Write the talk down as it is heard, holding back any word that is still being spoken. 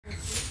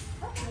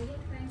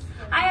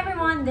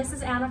everyone, this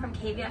is Anna from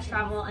KVS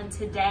Travel, and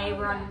today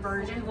we're on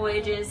Virgin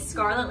Voyages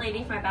Scarlet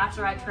Lady for my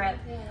bachelorette trip.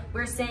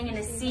 We're staying in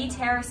a Sea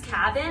Terrace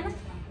cabin,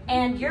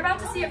 and you're about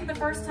to see it for the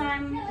first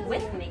time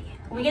with me.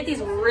 We get these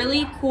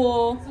really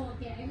cool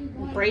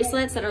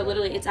bracelets that are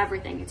literally, it's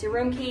everything. It's your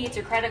room key, it's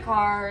your credit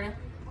card,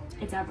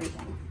 it's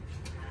everything.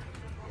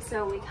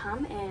 So we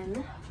come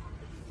in,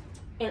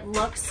 it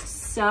looks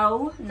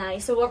so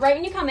nice. So right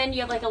when you come in,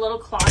 you have like a little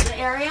closet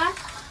area.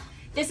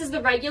 This is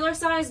the regular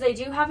size. They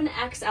do have an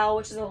XL,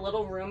 which is a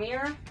little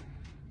roomier.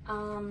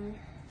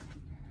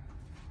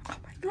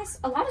 That's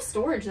a lot of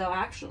storage though,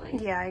 actually.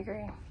 Yeah, I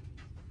agree.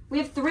 We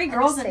have 3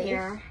 girls in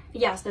here.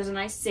 Yes, there's a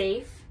nice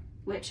safe,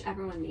 which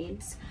everyone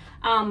needs.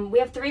 We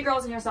have 3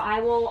 girls in here, so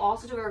I will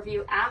also do a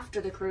review after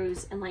the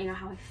cruise and let you know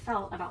how I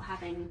felt about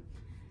having,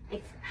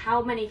 like,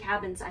 how many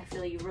cabins I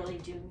feel you really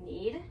do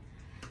need.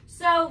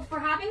 So for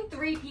having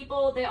 3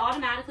 people, they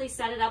automatically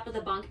set it up with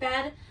a bunk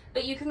bed,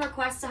 but you can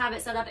request to have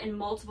it set up in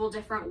multiple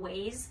different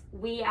ways.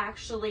 We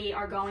actually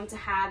are going to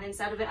have,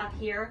 instead of it up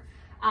here,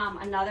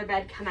 another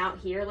bed come out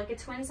here, like a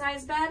twin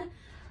size bed.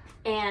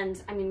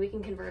 And I mean, we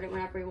can convert it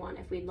whenever we want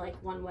if we'd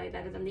like one way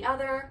better than the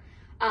other.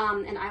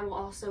 And I will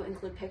also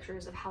include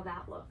pictures of how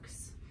that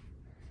looks.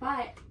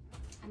 But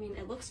I mean,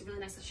 it looks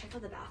really nice. Let's check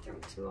out the bathroom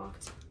because we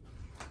walked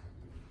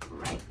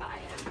right by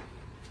it.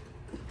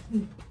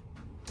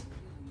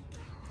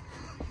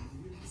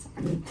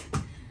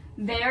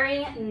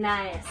 Very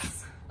nice.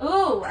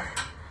 Ooh.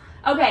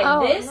 Okay,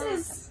 this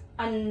is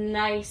a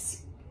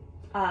nice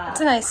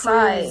it's a nice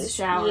size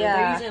shower. Yeah.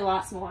 They're usually a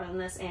lot smaller than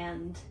this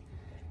and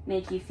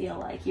make you feel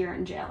like you're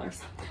in jail or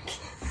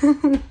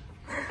something.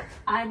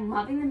 I'm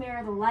loving the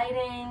mirror, the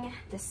lighting,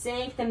 the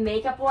sink, the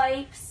makeup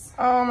wipes.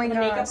 Oh my god,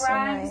 makeup so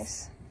rags.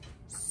 nice.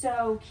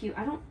 So cute.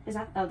 Oh,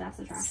 that's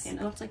the trash can.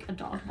 It looks like a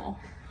dog bowl.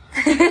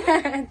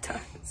 It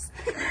does.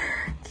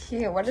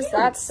 Cute. What is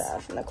that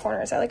stuff in the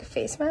corner? Is that like a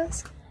face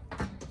mask?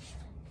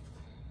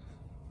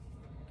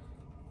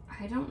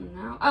 I don't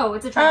know. Oh,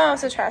 it's a trash bag.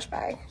 It's a trash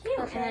bag. Cute.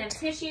 And then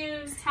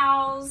tissues,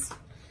 towels.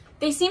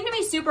 They seem to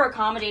be super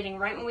accommodating.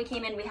 Right when we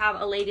came in, we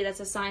have a lady that's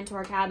assigned to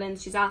our cabin.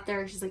 She's out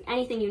there. She's like,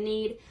 anything you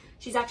need.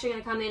 She's actually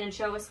going to come in and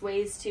show us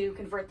ways to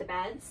convert the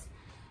beds.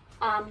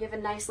 You have a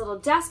nice little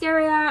desk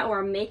area or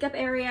a makeup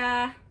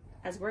area,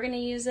 as we're going to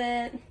use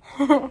it.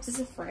 Is this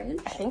a fridge?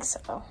 I think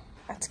so.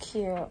 That's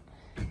cute.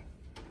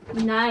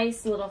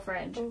 Nice little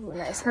fridge. Ooh,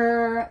 nice.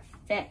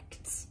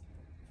 Perfect.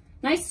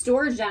 Nice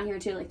storage down here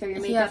too, like throw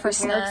your makeup, for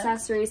hair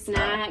accessories,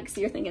 snacks.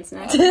 You're thinking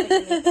snacks.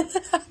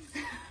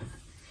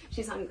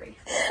 She's hungry.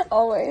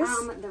 Always.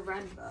 The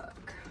red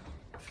book.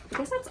 I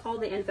guess that's all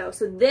the info.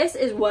 So this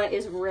is what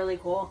is really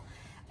cool.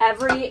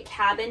 Every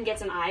cabin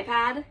gets an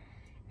iPad,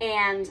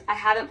 and I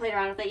haven't played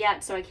around with it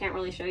yet, so I can't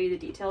really show you the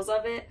details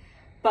of it.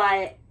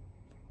 But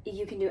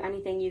you can do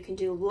anything. You can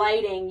do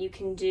lighting. You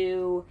can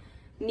do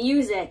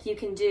music. You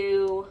can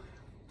do.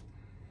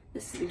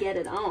 This is Get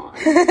It On.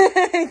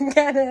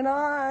 Get it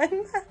on.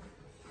 It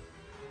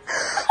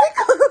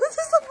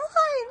closes the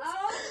blinds.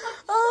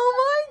 Oh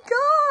my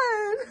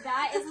god.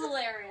 That is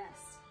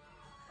hilarious.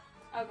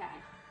 Okay.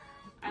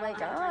 Oh my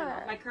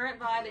god. My current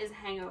vibe is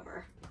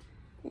Hangover.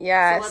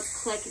 Yes.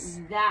 So let's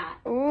click that.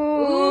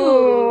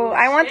 Ooh,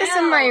 I want this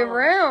in my chill.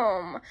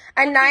 room.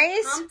 A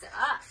nice Pumped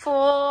up.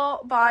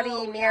 full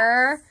body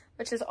mirror,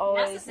 which is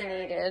always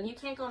Necessary. needed. You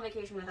can't go on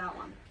vacation without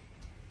one.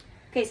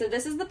 Okay, so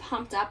this is the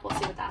pumped up. We'll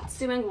see what that's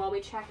doing while we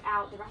check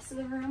out the rest of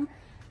the room.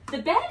 The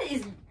bed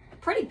is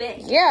pretty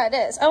big. Yeah, it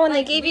is. Oh, and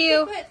they gave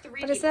you,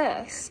 what is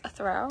this? A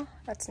throw?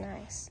 That's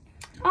nice.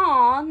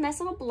 Aw, nice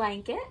little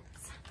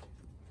blankets.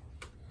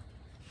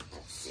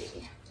 Let's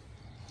see.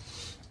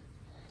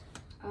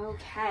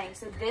 Okay,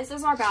 so this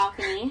is our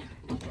balcony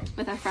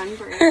with our friend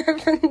Brie.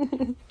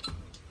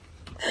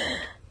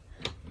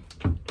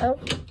 Oh,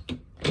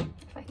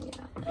 If I can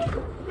get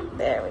that.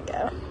 there we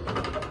go.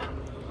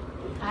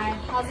 Hi,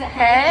 how's it?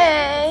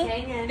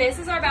 Hey. This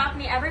is our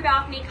balcony. Every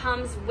balcony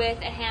comes with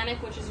a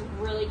hammock, which is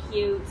really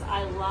cute.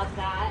 I love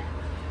that.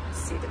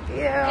 See the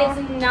view. It's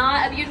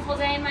not a beautiful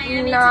day in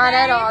Miami Not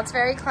today. at all. It's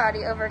very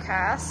cloudy,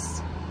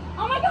 overcast.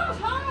 Oh my gosh,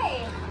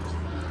 hi!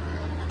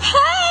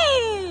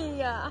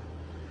 Hey! I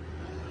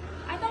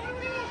thought we were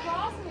gonna get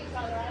across from each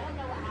other. I don't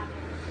know what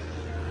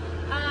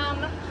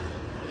happened.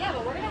 Yeah,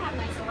 but we're gonna have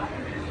nice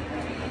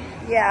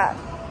weather. Yeah,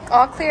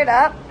 all cleared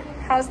up.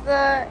 How's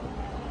the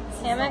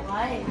hammock?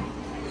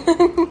 So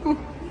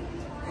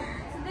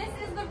this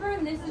is the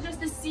room. This is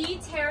just a Sea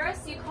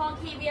Terrace. You call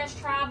KVS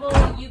Travel.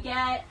 You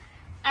get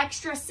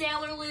extra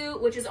sailor loot,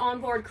 which is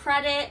onboard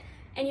credit,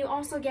 and you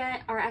also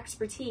get our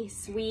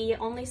expertise. We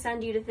only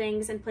send you to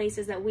things and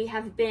places that we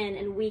have been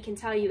and we can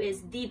tell you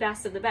is the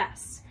best of the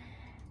best.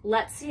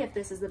 Let's see if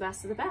this is the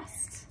best of the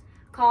best.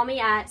 Call me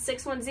at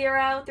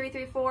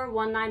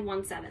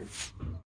 610-334-1917.